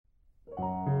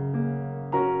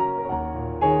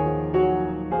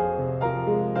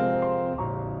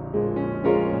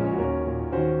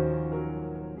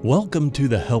Welcome to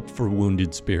the Help for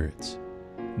Wounded Spirits.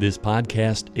 This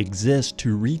podcast exists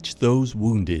to reach those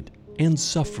wounded and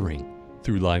suffering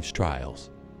through life's trials.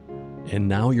 And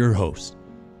now your hosts,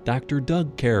 Dr.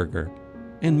 Doug Carragher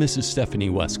and Mrs. Stephanie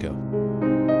Wesco.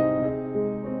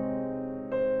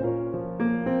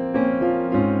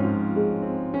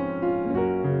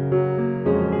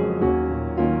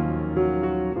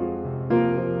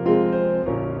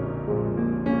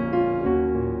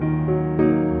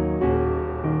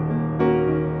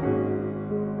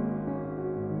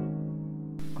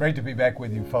 Great to be back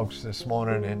with you folks this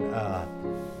morning, and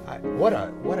what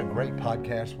a great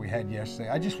podcast we had yesterday.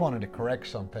 I just wanted to correct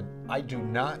something. I do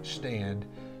not stand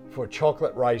for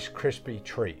chocolate Rice Krispie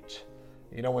treats.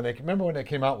 You know, remember when they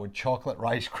came out with chocolate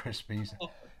Rice Krispies?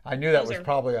 I knew that was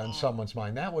probably on someone's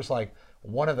mind. That was like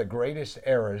one of the greatest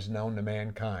eras known to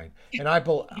mankind. And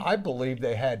I believe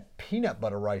they had peanut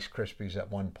butter Rice Krispies at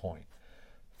one point.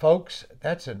 Folks,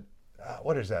 that's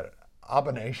what is that?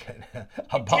 Abomination.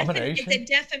 Abomination?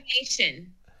 It's a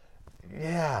defamation.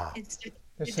 Yeah. It's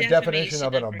the definition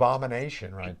of an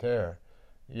abomination right there.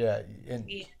 Yeah. And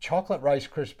chocolate Rice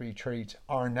Krispie treats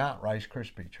are not Rice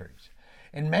Krispie treats.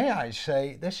 And may I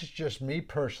say, this is just me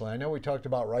personally. I know we talked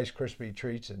about Rice Krispie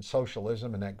treats and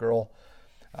socialism and that girl,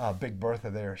 Big Bertha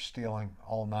there, stealing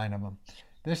all 9 of them.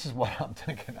 This is what I'm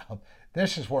thinking of.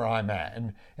 This is where I'm at.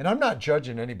 And I'm not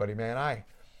judging anybody, man.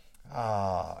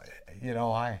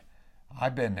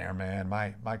 I've been there, man.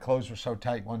 My clothes were so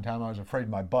tight one time I was afraid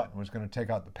my button was going to take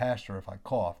out the pastor if I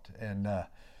coughed.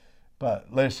 But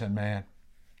listen, man,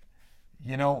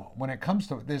 you know, when it comes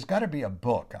to, there's got to be a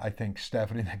book, I think,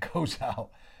 Stephanie, that goes out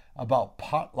about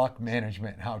potluck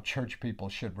management and how church people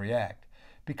should react.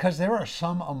 Because there are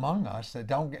some among us that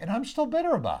don't get, and I'm still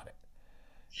bitter about it.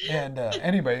 And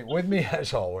anyway, with me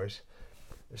as always.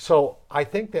 So I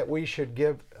think that we should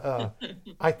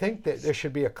I think that there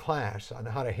should be a class on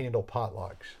how to handle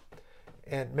potlucks.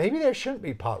 And maybe there shouldn't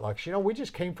be potlucks. You know, we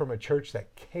just came from a church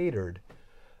that catered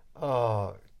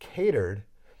the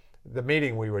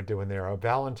meeting we were doing there, a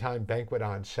Valentine banquet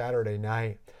on Saturday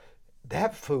night.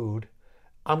 That food,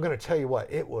 I'm going to tell you what,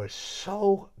 it was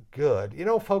so good. You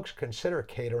know, folks, consider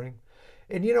catering.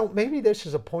 And, you know, maybe this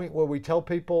is a point where we tell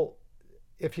people,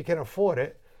 if you can afford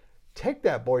it, take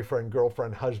that boyfriend,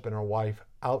 girlfriend, husband, or wife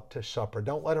out to supper.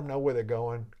 Don't let them know where they're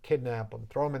going. Kidnap them.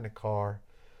 Throw them in the car.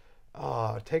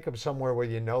 Take them somewhere where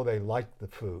you know they like the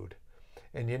food.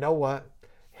 And you know what?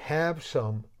 Have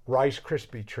some Rice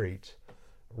Krispie treats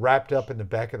wrapped up in the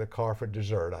back of the car for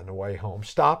dessert on the way home.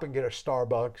 Stop and get a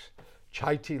Starbucks,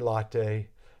 chai tea latte,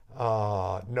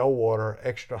 no water,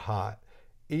 extra hot.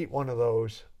 Eat one of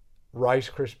those Rice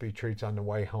Krispie treats on the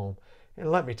way home. And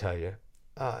let me tell you,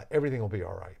 everything will be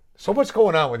all right. So what's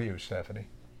going on with you, Stephanie?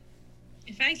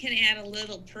 If I can add a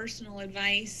little personal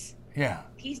advice. Yeah.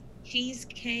 Piece of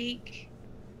cheesecake,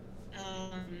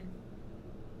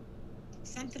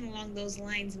 something along those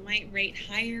lines might rate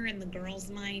higher in the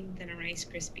girl's mind than a Rice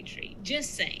Krispie treat.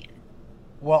 Just saying.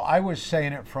 Well, I was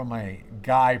saying it from a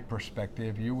guy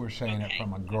perspective. You were saying it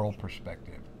from a girl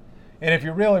perspective. And if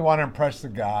you really want to impress the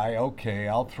guy, okay,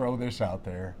 I'll throw this out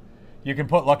there. You can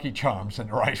put Lucky Charms in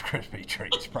the Rice Krispie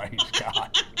treats, praise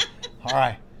God. All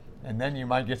right. And then you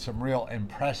might get some real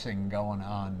impressing going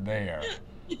on there.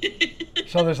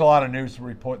 So there's a lot of news to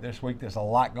report this week. There's a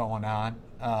lot going on.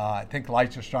 I think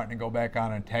lights are starting to go back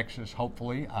on in Texas,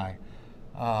 hopefully.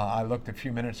 I looked a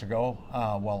few minutes ago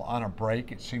while on a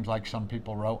break. It seems like some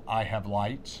people wrote, I have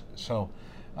lights. So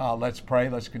let's pray.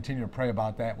 Let's continue to pray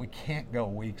about that. We can't go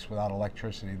weeks without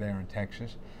electricity there in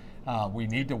Texas. We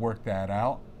need to work that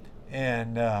out.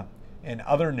 And in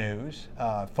other news,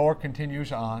 Thor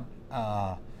continues on,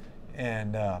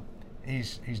 and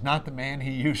he's not the man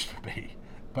he used to be,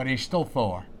 but he's still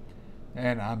Thor,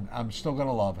 and I'm still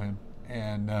gonna love him,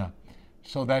 and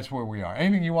so that's where we are.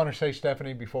 Anything you want to say,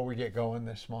 Stephanie, before we get going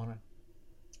this morning?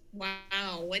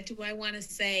 Wow, what do I want to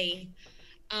say?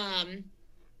 I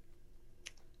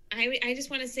just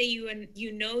want to say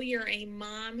you know you're a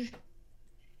mom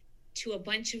to a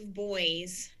bunch of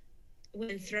boys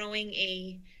when throwing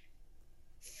a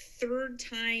 3rd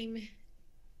time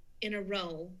in a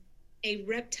row a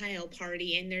reptile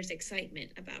party and there's excitement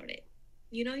about it.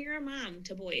 You know you're a mom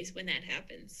to boys when that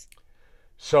happens.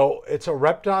 So it's a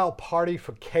reptile party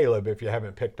for Caleb, if you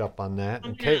haven't picked up on that.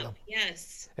 And Caleb,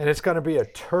 yes. And it's going to be a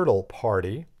turtle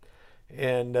party.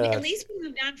 And at least we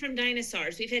moved on from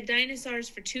dinosaurs. We've had dinosaurs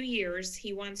for 2 years.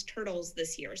 He wants turtles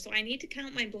this year. So I need to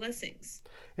count my blessings.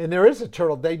 And there is a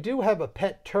turtle. They do have a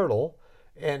pet turtle.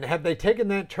 And have they taken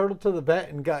that turtle to the vet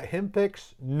and got him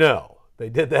fixed? No. They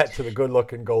did that to the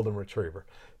good-looking golden retriever.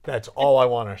 That's all I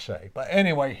want to say. But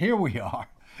anyway, here we are.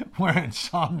 We're in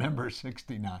Psalm number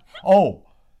 69. Oh,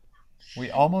 we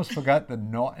almost forgot the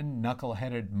Norton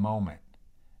knuckle-headed moment.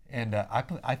 And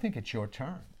I think it's your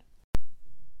turn.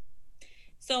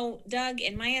 So, Doug,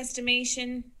 in my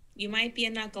estimation, you might be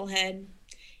a knucklehead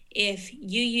if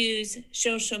you use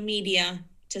social media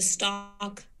to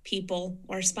stalk people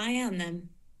or spy on them.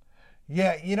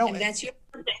 Yeah, And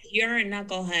you're a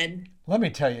knucklehead. let me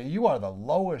tell you, you are the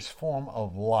lowest form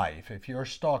of life if you're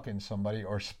stalking somebody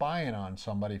or spying on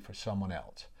somebody for someone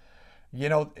else.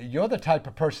 You're the type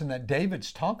of person that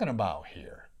David's talking about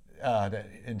here. That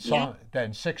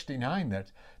in 69,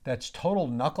 that's total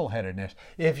knuckleheadedness.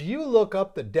 If you look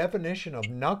up the definition of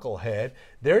knucklehead,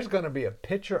 there's going to be a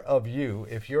picture of you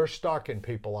if you're stalking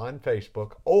people on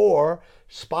Facebook or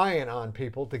spying on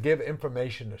people to give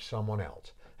information to someone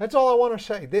else. That's all I want to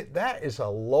say. That is a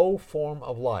low form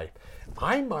of life.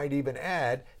 I might even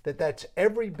add that that's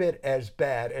every bit as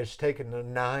bad as taking the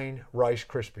 9 Rice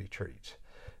Krispie treats.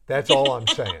 That's all I'm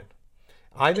saying.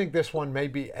 I think this one may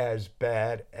be as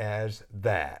bad as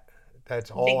that. That's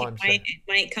all I'm saying. It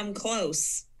might come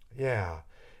close. Yeah.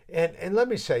 And let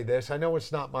me say this. I know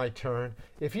it's not my turn.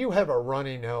 If you have a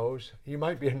runny nose, you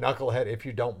might be a knucklehead if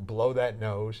you don't blow that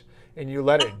nose and you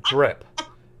let it drip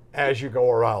as you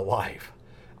go around life.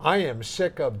 I am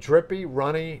sick of drippy,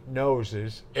 runny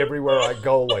noses everywhere I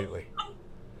go lately.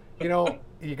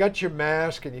 You got your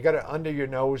mask and you got it under your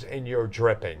nose and you're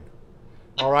dripping.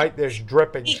 All right, there's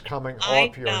drippings coming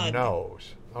off your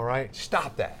nose. All right,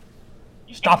 stop that.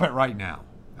 Stop it right now.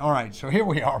 All right, so here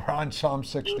we are on Psalm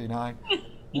 69.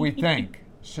 We thank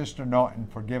Sister Norton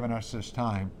for giving us this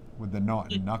time with the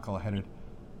Norton knuckle-headed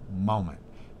moment.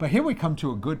 But here we come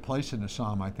to a good place in the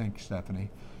psalm, I think, Stephanie.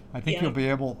 I think we'll be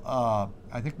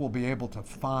able to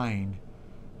find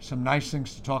some nice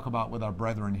things to talk about with our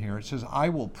brethren here. It says, "I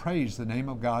will praise the name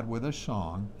of God with a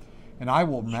song, and I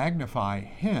will magnify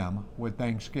him with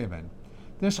thanksgiving.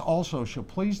 This also shall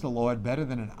please the Lord better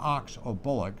than an ox or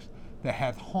bullock that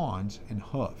hath horns and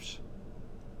hoofs.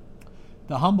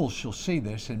 The humble shall see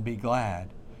this and be glad,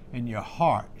 and your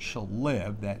heart shall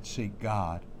live that seek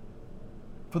God.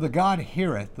 For the God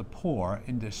heareth the poor,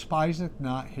 and despiseth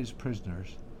not his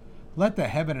prisoners. Let the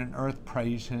heaven and earth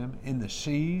praise him, in the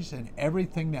seas and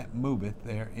everything that moveth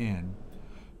therein.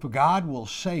 For God will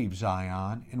save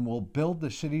Zion, and will build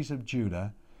the cities of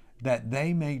Judah, that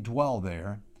they may dwell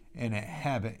there, and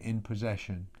have it in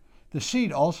possession. The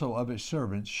seed also of his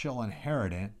servants shall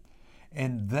inherit it,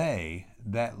 and they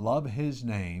that love his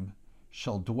name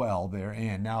shall dwell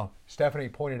therein." Now, Stephanie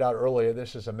pointed out earlier,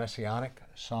 this is a messianic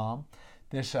psalm.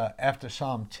 This, after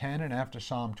Psalm 10 and after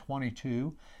Psalm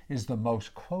 22, is the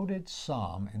most quoted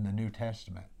psalm in the New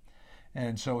Testament.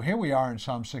 And so here we are in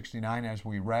Psalm 69 as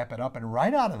we wrap it up. And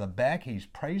right out of the back, he's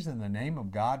praising the name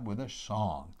of God with a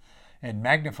song and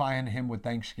magnifying him with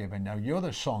thanksgiving. Now, you're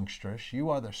the songstress. You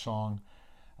are the song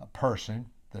person,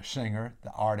 the singer,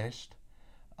 the artist.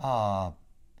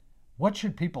 What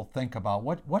should people think about?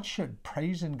 What should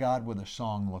praising God with a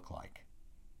song look like?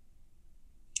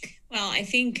 Well, I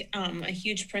think a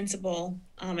huge principle,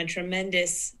 a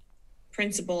tremendous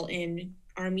principle in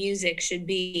our music should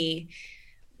be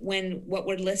when what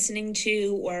we're listening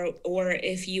to, or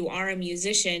if you are a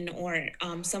musician or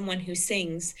someone who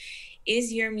sings,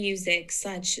 is your music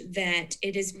such that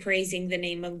it is praising the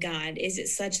name of God? Is it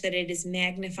such that it is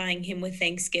magnifying him with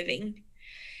thanksgiving?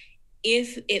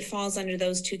 If it falls under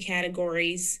those two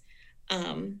categories,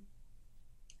 then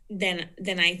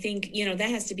I think, that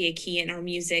has to be a key in our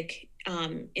music,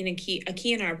 and a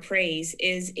key in our praise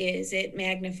is it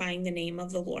magnifying the name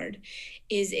of the Lord?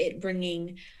 Is it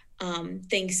bringing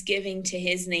thanksgiving to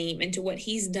his name and to what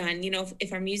he's done?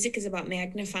 If our music is about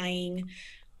magnifying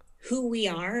who we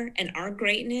are and our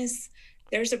greatness,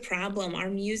 there's a problem.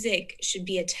 Our music should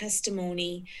be a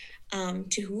testimony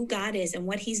to who God is and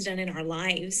what he's done in our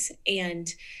lives.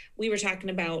 And we were talking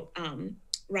about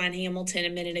Ron Hamilton a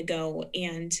minute ago,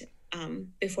 and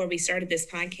before we started this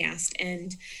podcast,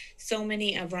 and so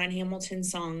many of Ron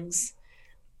Hamilton's songs,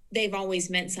 they've always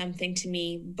meant something to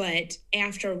me. But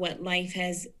after what life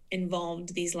has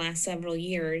involved these last several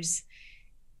years,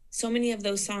 so many of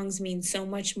those songs mean so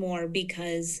much more,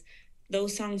 because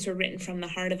those songs were written from the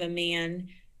heart of a man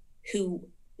who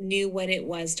knew what it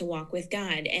was to walk with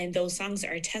God. And those songs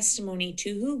are a testimony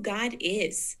to who God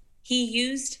is. He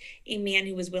used a man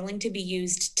who was willing to be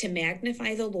used to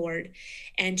magnify the Lord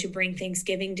and to bring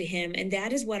thanksgiving to him. And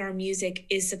that is what our music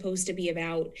is supposed to be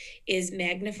about, is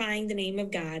magnifying the name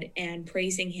of God and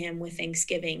praising him with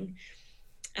thanksgiving.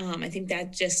 I think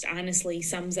that just honestly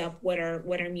sums up what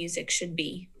our music should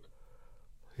be.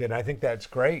 And I think that's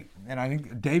great. And I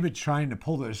think David's trying to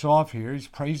pull this off here. He's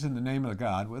praising the name of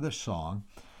God with a song.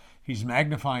 He's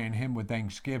magnifying him with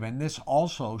thanksgiving. This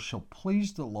also shall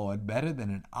please the Lord better than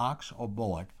an ox or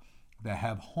bullock that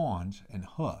have horns and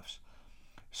hoofs.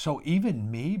 So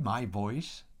even me, my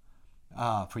voice,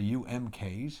 for you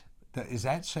MKs, is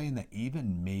that saying that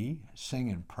even me sing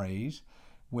and praise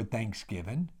with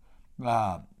thanksgiving?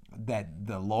 That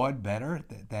the Lord better,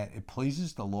 that it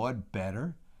pleases the Lord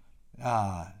better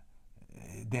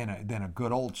than a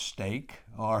good old steak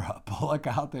or a bullock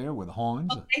out there with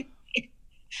horns?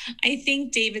 I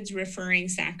think David's referring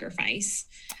sacrifice.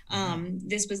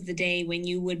 This was the day when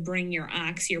you would bring your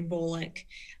ox, your bullock.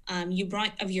 You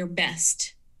brought of your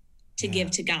best to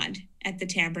give to God at the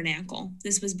tabernacle.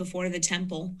 This was before the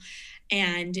temple.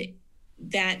 And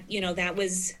that, that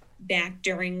was back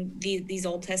during these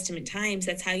Old Testament times.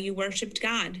 That's how you worshiped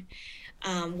God,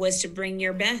 was to bring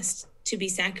your best to be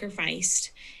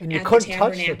sacrificed. And you couldn't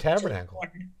touch the tabernacle.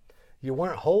 You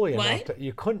weren't holy enough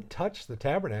you couldn't touch the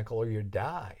tabernacle or you'd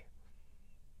die.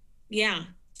 Yeah.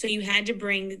 So you had to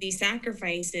bring these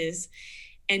sacrifices.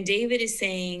 And David is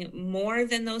saying more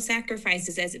than those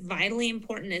sacrifices, as vitally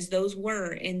important as those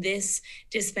were in this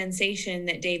dispensation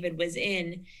that David was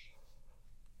in,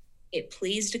 it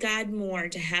pleased God more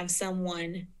to have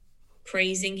someone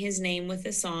praising his name with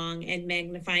a song and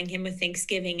magnifying him with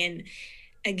thanksgiving. And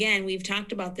again, we've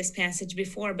talked about this passage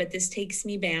before, but this takes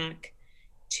me back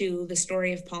to the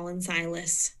story of Paul and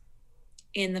Silas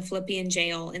in the Philippian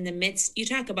jail. In the midst, you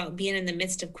talk about being in the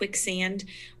midst of quicksand,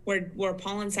 where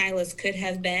Paul and Silas could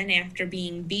have been after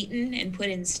being beaten and put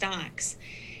in stocks.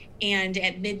 And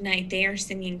at midnight, they are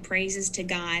singing praises to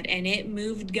God, and it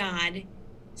moved God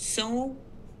so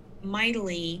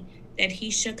mightily that he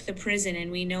shook the prison.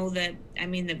 And we know that,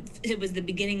 it was the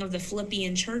beginning of the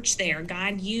Philippian church there.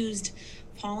 God used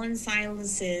Paul and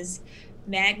Silas's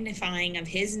magnifying of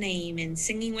his name and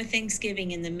singing with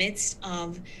thanksgiving in the midst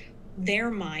of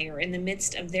their mire, in the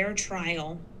midst of their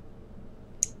trial,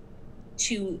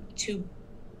 to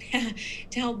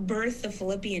help birth the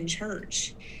Philippian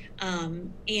church,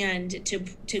 and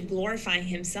to glorify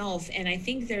himself. And I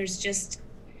think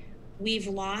we've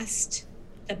lost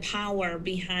the power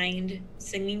behind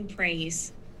singing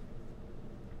praise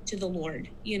to the Lord.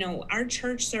 Our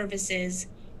church services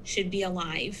should be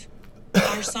alive.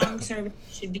 Our song service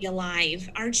should be alive.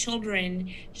 Our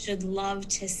children should love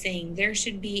to sing. There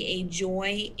should be a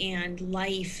joy and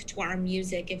life to our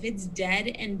music. If it's dead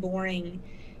and boring,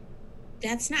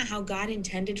 that's not how God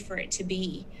intended for it to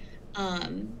be.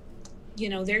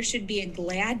 There should be a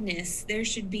gladness. There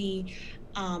should be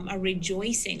a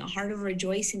rejoicing, a heart of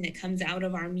rejoicing that comes out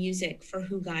of our music for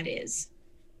who God is.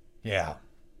 Yeah,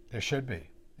 there should be.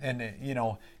 And,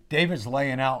 David's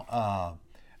laying out,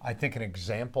 I think, an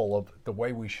example of the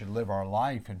way we should live our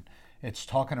life. And it's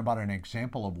talking about an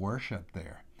example of worship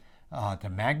there, to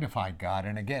magnify God.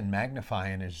 And again,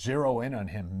 magnifying is zero in on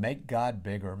him, make God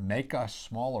bigger, make us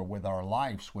smaller with our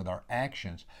lives, with our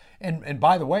actions. And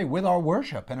by the way, with our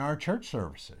worship and our church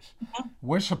services,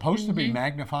 we're supposed to be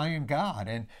magnifying God.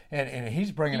 And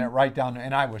he's bringing it right down.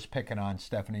 And I was picking on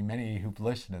Stephanie. Many of you who've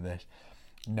listened to this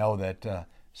know that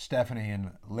Stephanie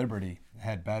and Liberty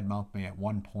had badmouthed me at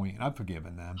one point, and I've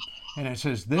forgiven them. And it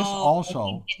says this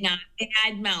also. We did not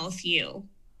badmouth you.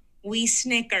 We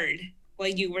snickered while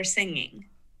you were singing.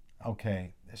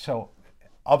 Okay, so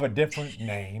of a different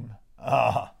name,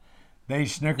 they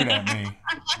snickered at me,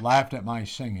 laughed at my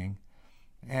singing,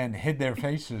 and hid their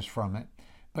faces from it.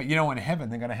 But in heaven,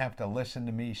 they're going to have to listen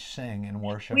to me sing and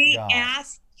worship God.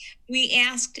 We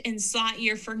asked and sought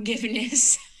your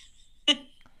forgiveness.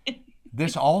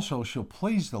 This also shall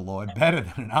please the Lord better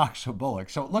than an ox or bullock.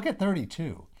 So look at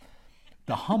 32.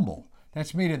 The humble,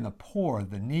 that's meaning the poor,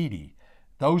 the needy,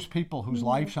 those people whose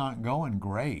lives aren't going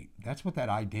great. That's what that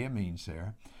idea means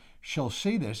there. Shall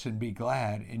see this and be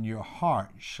glad, and your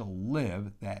heart shall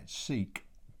live that seek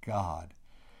God.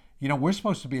 We're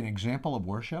supposed to be an example of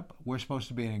worship. We're supposed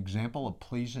to be an example of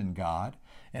pleasing God.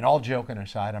 And all joking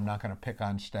aside, I'm not going to pick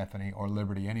on Stephanie or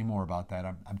Liberty anymore about that.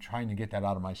 I'm trying to get that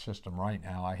out of my system right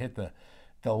now. I hit the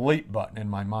delete button in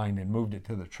my mind and moved it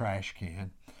to the trash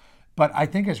can. But I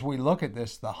think as we look at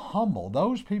this, the humble,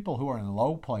 those people who are in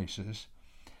low places,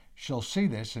 shall see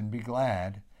this and be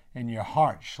glad, and your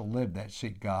heart shall live that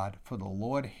seek God. For the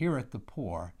Lord heareth the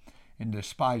poor and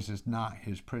despises not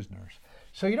his prisoners.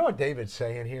 So you know what David's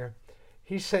saying here?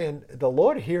 He's saying the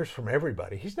Lord hears from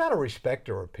everybody. He's not a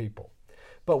respecter of people.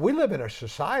 But we live in a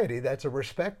society that's a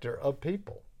respecter of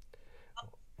people.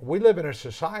 We live in a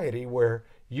society where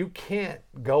you can't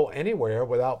go anywhere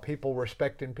without people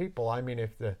respecting people.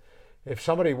 If the If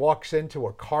somebody walks into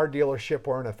a car dealership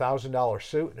wearing a $1,000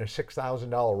 suit and a $6,000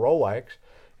 Rolex,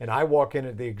 and I walk in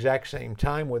at the exact same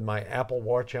time with my Apple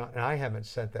Watch on, and I haven't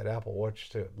sent that Apple Watch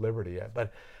to Liberty yet,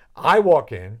 but I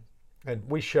walk in, and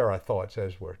we share our thoughts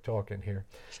as we're talking here,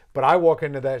 but I walk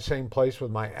into that same place with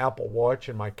my Apple Watch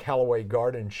and my Callaway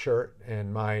Garden shirt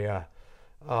and my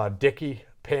Dickie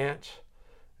pants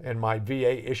and my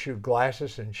VA issued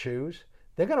glasses and shoes.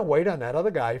 They're going to wait on that other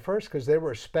guy first because they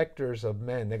were specters of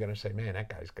men. They're going to say, man, that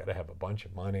guy's got to have a bunch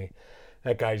of money.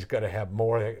 That guy's got to have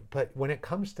more. But when it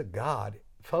comes to God,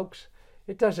 folks,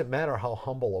 it doesn't matter how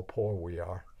humble or poor we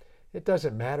are. It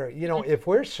doesn't matter. You know, if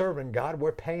we're serving God,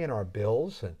 we're paying our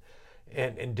bills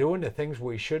and doing the things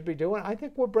we should be doing. I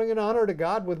think we're bringing honor to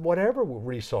God with whatever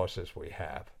resources we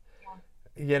have.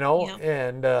 You know,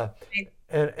 and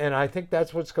I think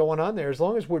that's what's going on there. As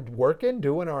long as we're working,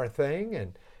 doing our thing,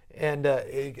 and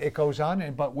it goes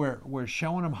on. But we're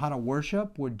showing them how to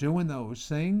worship. We're doing those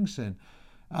things, and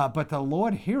but the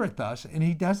Lord heareth us, and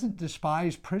He doesn't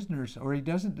despise prisoners, or He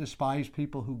doesn't despise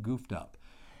people who goofed up.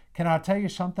 Can I tell you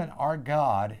something? Our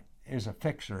God is a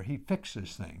fixer. He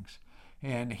fixes things,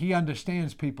 and He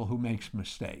understands people who makes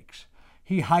mistakes.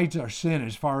 He hides our sin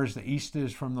as far as the east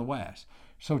is from the west.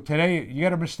 So today, you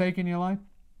got a mistake in your life?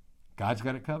 God's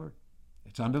got it covered.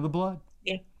 It's under the blood.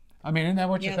 Yeah. I mean, isn't that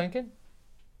what you're thinking?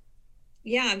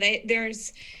 Yeah,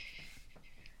 there's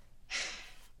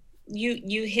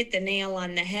you hit the nail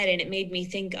on the head, and it made me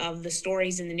think of the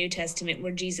stories in the New Testament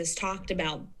where Jesus talked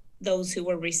about those who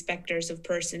were respecters of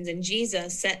persons, and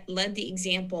Jesus led the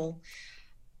example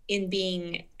in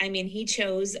being, I mean, He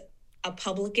chose a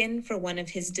publican for one of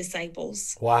His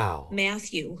disciples. Wow.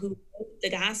 Matthew, who wrote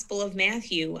the Gospel of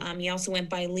Matthew. He also went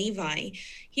by Levi.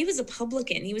 He was a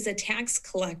publican. He was a tax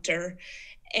collector.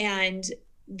 And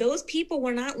those people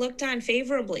were not looked on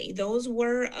favorably. Those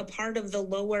were a part of the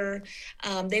lower,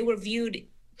 they were viewed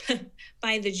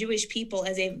by the Jewish people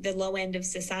as the low end of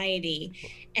society.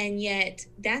 And yet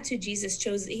that's who Jesus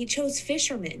chose. He chose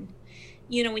fishermen.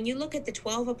 You know, when you look at the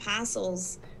 12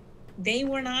 apostles, they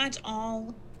were not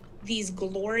all these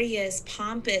glorious,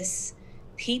 pompous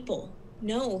people.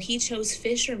 No, He chose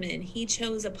fishermen. He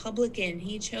chose a publican.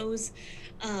 He chose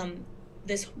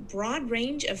this broad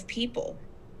range of people,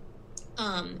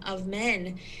 of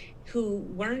men who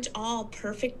weren't all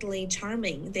perfectly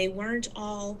charming. They weren't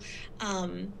all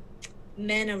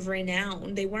men of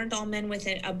renown. They weren't all men with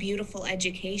a beautiful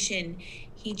education.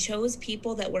 He chose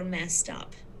people that were messed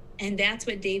up. And that's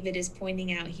what David is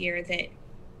pointing out here, that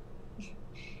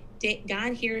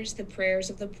God hears the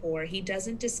prayers of the poor. He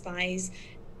doesn't despise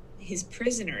His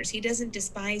prisoners. He doesn't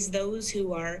despise those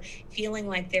who are feeling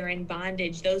like they're in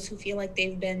bondage, those who feel like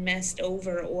they've been messed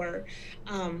over or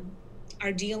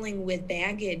are dealing with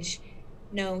baggage.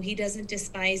 No, He doesn't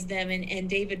despise them. And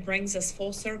David brings us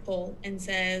full circle and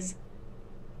says,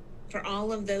 for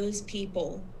all of those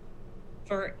people,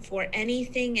 for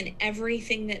anything and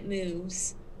everything that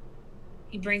moves,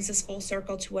 He brings us full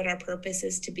circle to what our purpose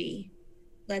is to be.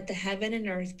 Let the heaven and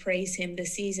earth praise Him, the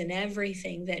seas and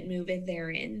everything that moveth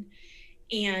therein.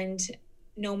 And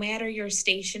no matter your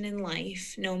station in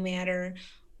life, no matter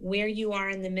where you are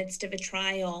in the midst of a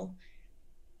trial,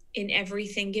 in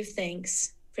everything give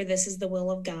thanks, for this is the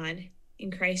will of God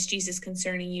in Christ Jesus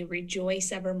concerning you.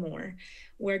 Rejoice evermore.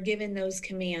 We're given those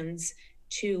commands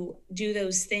to do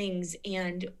those things,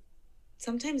 and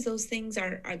sometimes those things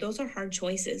are hard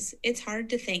choices. It's hard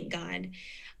to thank God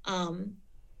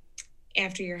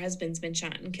after your husband's been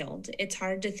shot and killed. It's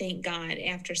hard to thank God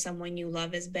after someone you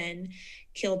love has been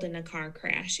killed in a car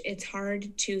crash. It's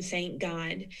hard to thank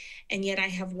God. And yet I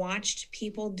have watched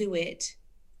people do it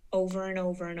over and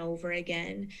over and over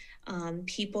again.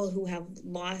 People who have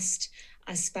lost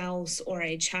a spouse or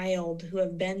a child, who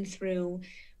have been through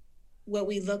what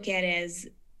we look at as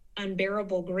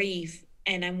unbearable grief.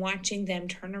 And I'm watching them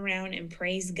turn around and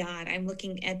praise God. I'm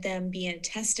looking at them being a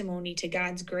testimony to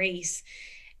God's grace.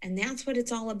 And that's what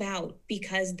it's all about,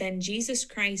 because then Jesus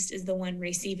Christ is the one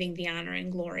receiving the honor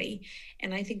and glory.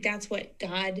 And I think that's what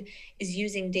God is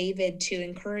using David to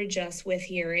encourage us with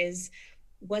here is,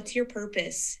 what's your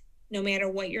purpose? No matter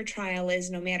what your trial is,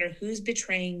 no matter who's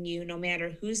betraying you, no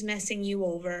matter who's messing you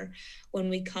over, when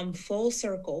we come full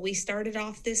circle, we started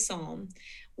off this psalm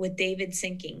with David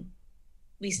sinking.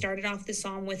 We started off the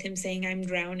psalm with him saying, I'm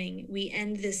drowning. We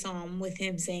end this psalm with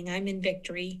him saying, I'm in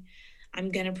victory. I'm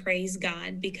going to praise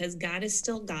God because God is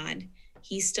still God.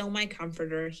 He's still my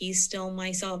comforter. He's still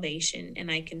my salvation, and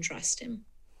I can trust Him.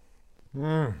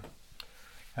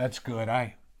 That's good.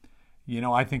 I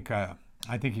think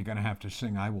you're going to have to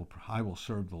sing, I will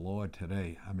serve the Lord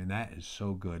today. I mean, that is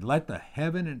so good. Let the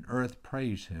heaven and earth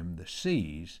praise Him, the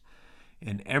seas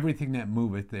and everything that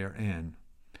moveth therein.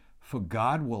 For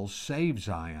God will save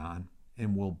Zion,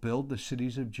 and will build the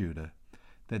cities of Judah,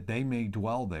 that they may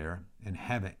dwell there and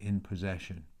have it in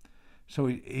possession.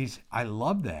 So I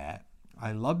love that.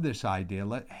 I love this idea.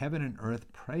 Let heaven and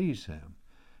earth praise him,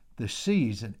 the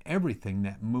seas and everything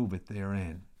that moveth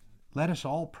therein. Let us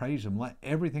all praise him. Let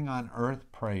everything on earth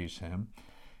praise him.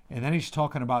 And then he's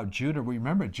talking about Judah.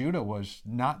 Remember, Judah was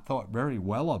not thought very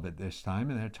well of at this time,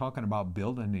 and they're talking about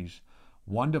building these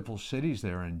wonderful cities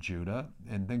there in Judah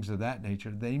and things of that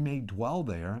nature. They may dwell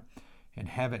there and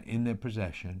have it in their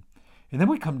possession. And then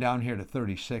we come down here to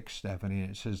 36, Stephanie,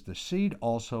 and it says, the seed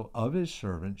also of his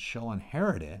servants shall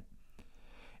inherit it,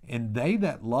 and they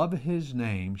that love his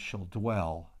name shall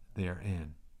dwell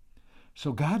therein.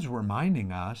 So God's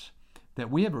reminding us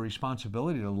that we have a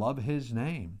responsibility to love his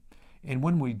name. And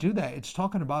when we do that, it's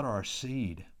talking about our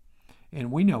seed.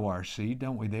 And we know our seed,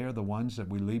 don't we? They are the ones that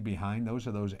we leave behind. Those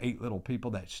are those 8 little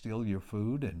people that steal your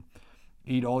food and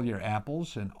eat all your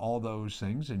apples and all those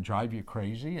things and drive you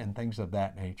crazy and things of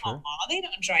that nature. Aw, they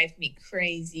don't drive me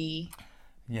crazy.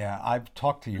 Yeah, I've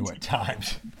talked to you at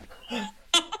times.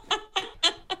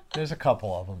 There's a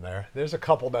couple of them there. There's a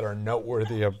couple that are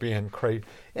noteworthy of being crazy.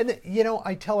 And,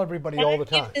 I tell everybody all the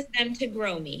time. It them to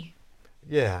grow me.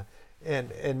 Yeah.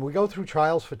 And we go through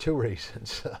trials for 2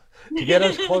 reasons. To get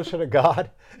us closer to God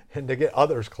and to get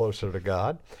others closer to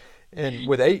God. And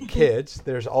with 8 kids,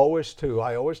 there's always 2.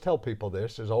 I always tell people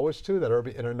this. There's always 2 that are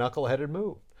in a knuckleheaded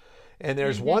mood. And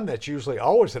there's one that's usually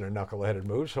always in a knuckleheaded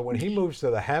mood. So when he moves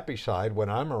to the happy side when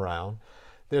I'm around,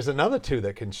 there's another 2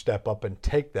 that can step up and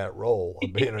take that role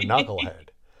of being a knucklehead.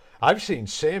 I've seen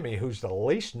Sammy, who's the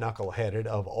least knuckleheaded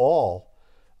of all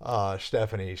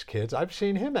Stephanie's kids. I've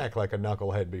seen him act like a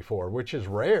knucklehead before, which is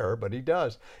rare, but he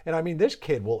does. And I mean, this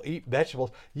kid will eat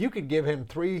vegetables. You could give him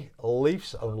 3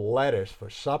 leaves of lettuce for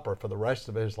supper for the rest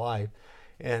of his life,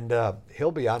 and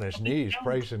he'll be on his knees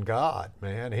praising God,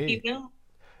 man.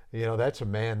 That's a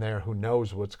man there who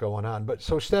knows what's going on. But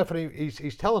so Stephanie,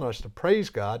 he's telling us to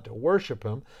praise God, to worship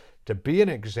him, to be an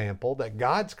example,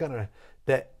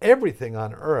 that everything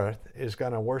on earth is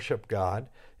going to worship God,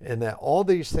 and that all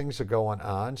these things are going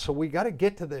on. So we got to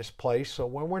get to this place. So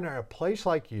when we're in a place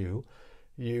like you've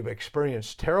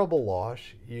experienced terrible loss,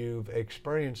 you've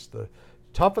experienced the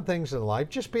tougher things in life.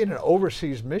 Just being an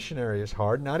overseas missionary is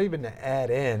hard, not even to add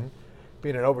in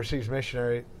being an overseas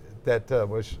missionary that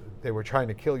they were trying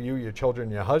to kill you, your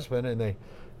children, your husband,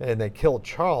 and they killed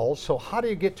Charles. So how do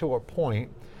you get to a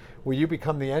point where you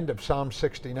become the end of Psalm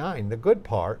 69, the good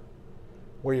part,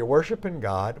 where you're worshiping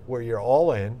God, where you're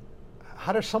all in?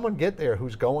 How does someone get there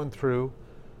who's going through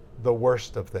the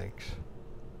worst of things?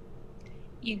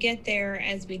 You get there,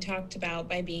 as we talked about,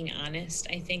 by being honest.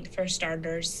 I think for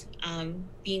starters,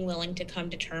 being willing to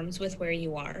come to terms with where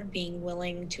you are, being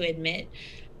willing to admit,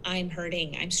 I'm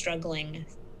hurting, I'm struggling,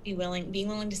 being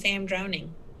willing to say I'm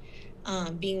drowning,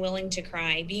 being willing to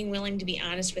cry, being willing to be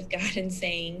honest with God and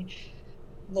saying,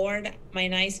 Lord,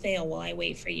 mine eyes fail while I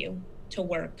wait for you to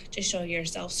work, to show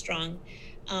yourself strong.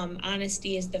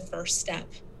 Honesty is the first step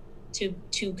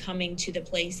to coming to the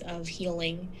place of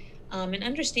healing, and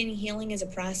understanding healing is a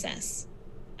process,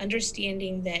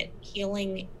 understanding that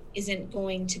healing isn't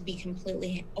going to be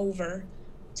completely over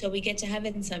till we get to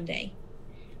heaven someday.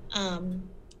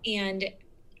 And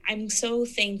I'm so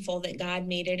thankful that God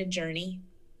made it a journey,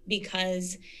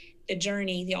 because the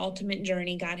journey, the ultimate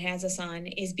journey God has us on,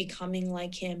 is becoming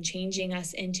like him, changing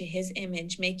us into his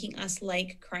image, making us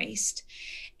like Christ.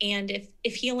 And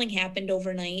if healing happened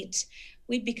overnight,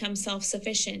 we'd become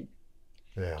self-sufficient.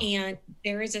 Yeah. And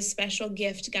there is a special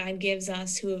gift God gives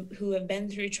us who have been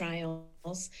through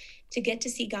trials, to get to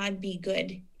see God be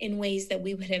good in ways that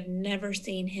we would have never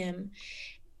seen him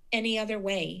any other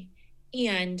way.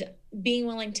 And being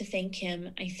willing to thank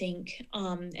him, I think,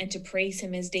 and to praise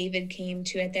him, as David came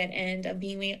to at that end, of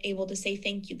being able to say,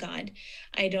 thank you, God.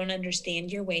 I don't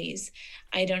understand your ways.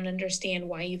 I don't understand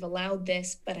why you've allowed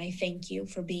this, but I thank you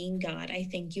for being God. I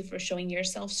thank you for showing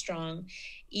yourself strong,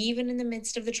 even in the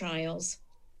midst of the trials,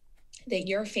 that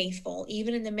you're faithful,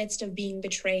 even in the midst of being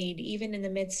betrayed, even in the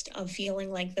midst of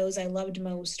feeling like those I loved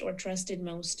most or trusted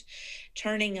most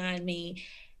turning on me.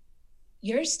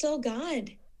 You're still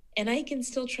God. And I can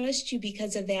still trust you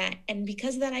because of that. And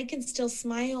because of that, I can still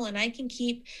smile and I can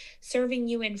keep serving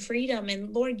you in freedom.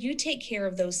 And Lord, you take care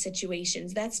of those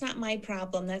situations. That's not my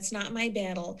problem. That's not my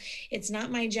battle. It's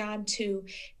not my job to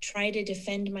try to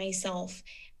defend myself.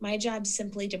 My job is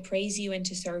simply to praise you and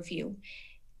to serve you.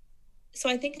 So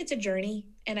I think it's a journey.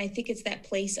 And I think it's that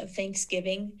place of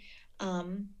thanksgiving.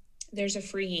 There's a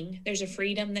freeing. There's a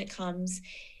freedom that comes,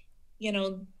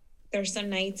 There's some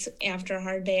nights after a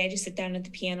hard day, I just sit down at the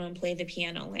piano and play the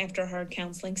piano after a hard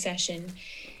counseling session,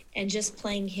 and just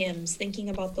playing hymns, thinking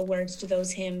about the words to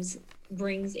those hymns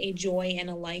brings a joy and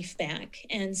a life back.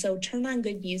 And so turn on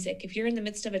good music. If you're in the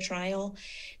midst of a trial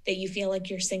that you feel like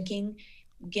you're sinking,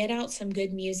 get out some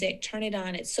good music, turn it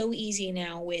on. It's so easy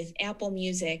now with Apple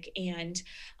Music, and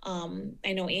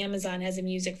I know Amazon has a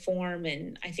music form,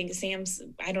 and I think Sam's,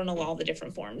 I don't know all the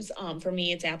different forms. For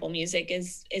me, it's Apple Music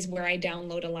is where I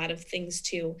download a lot of things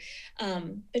too.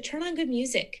 But turn on good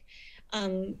music.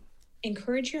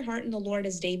 Encourage your heart in the Lord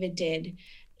as David did,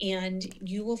 and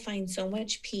you will find so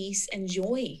much peace and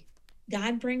joy.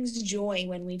 God brings joy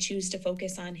when we choose to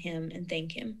focus on him and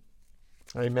thank him.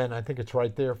 Amen. I think it's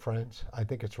right there, friends. I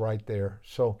think it's right there.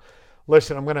 So,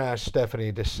 listen, I'm going to ask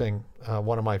Stephanie to sing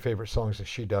one of my favorite songs that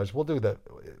she does. We'll do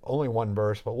only one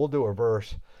verse, but we'll do a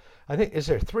verse. I think, is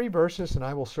there 3 verses in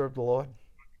I Will Serve the Lord?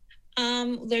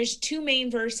 There's 2 main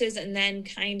verses and then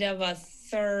kind of a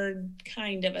third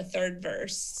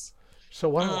verse. So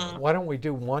why don't we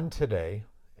do one today,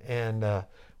 and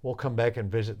we'll come back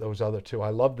and visit those other 2. I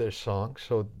love this song.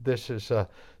 So this is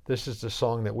the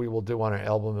song that we will do on our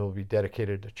album that will be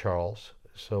dedicated to Charles.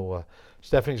 So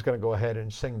Stephanie's going to go ahead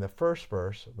and sing the first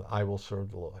verse of I Will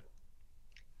Serve the Lord.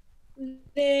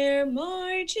 There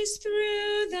marches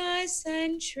through the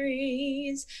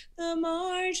centuries the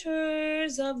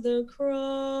martyrs of the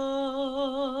cross,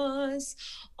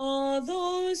 all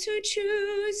those who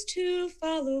choose to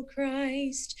follow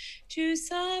Christ, to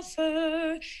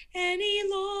suffer any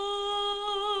loss.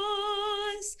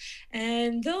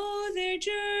 And though their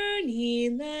journey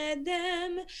led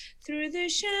them through the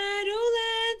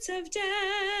shadowlands of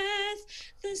death,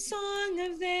 the song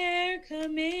of their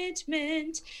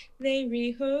commitment they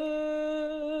rehearsed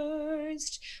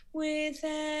with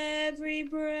every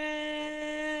breath.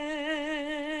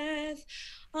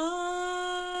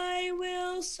 I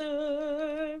will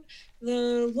serve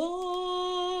the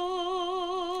Lord.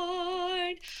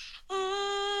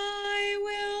 I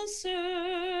will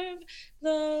serve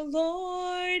the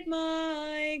Lord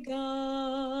my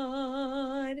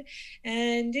God.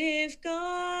 And if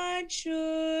God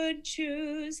should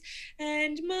choose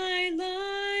and my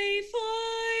life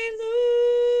I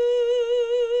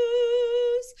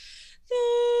lose,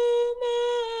 though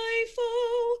my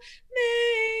foe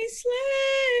may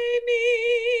slay me,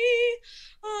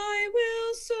 I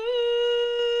will serve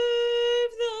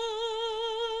the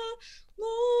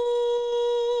Lord.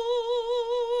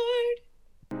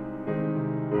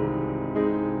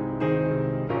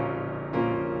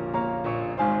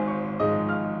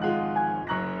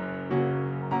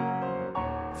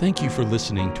 Thank you for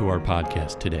listening to our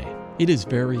podcast today. It is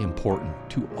very important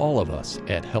to all of us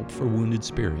at Help for Wounded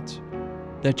Spirits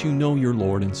that you know your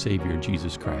Lord and Savior,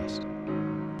 Jesus Christ.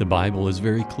 The Bible is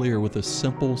very clear with a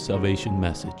simple salvation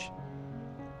message.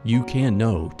 You can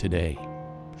know today.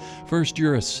 First,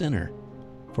 you're a sinner,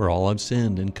 for all have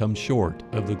sinned and come short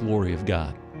of the glory of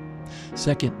God.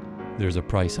 Second, there's a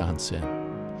price on sin,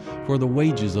 for the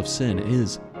wages of sin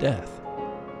is death.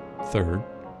 Third,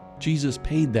 Jesus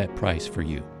paid that price for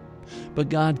you. But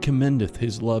God commendeth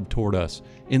his love toward us,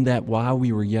 in that while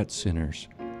we were yet sinners,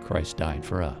 Christ died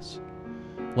for us.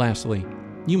 Lastly,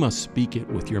 you must speak it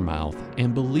with your mouth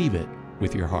and believe it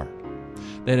with your heart,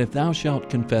 that if thou shalt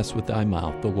confess with thy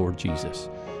mouth the Lord Jesus,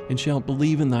 and shalt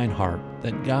believe in thine heart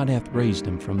that God hath raised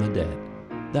him from the dead,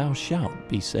 thou shalt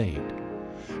be saved.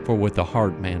 For with the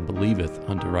heart man believeth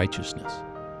unto righteousness,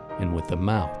 and with the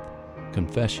mouth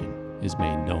confession is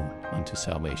made known unto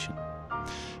salvation.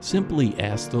 Simply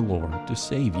ask the Lord to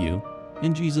save you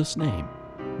in Jesus' name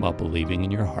while believing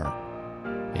in your heart,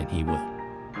 and he will.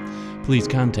 Please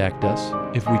contact us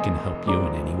if we can help you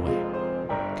in any way.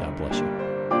 God bless you.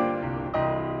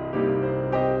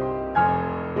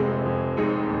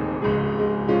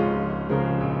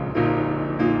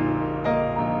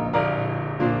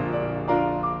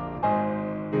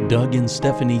 Doug and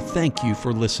Stephanie, thank you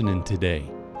for listening today.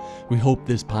 We hope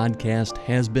this podcast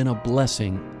has been a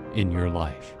blessing in your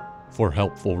life. For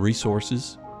helpful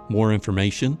resources, more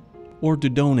information, or to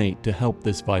donate to help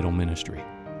this vital ministry,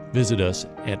 visit us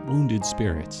at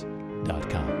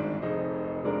woundedspirits.com.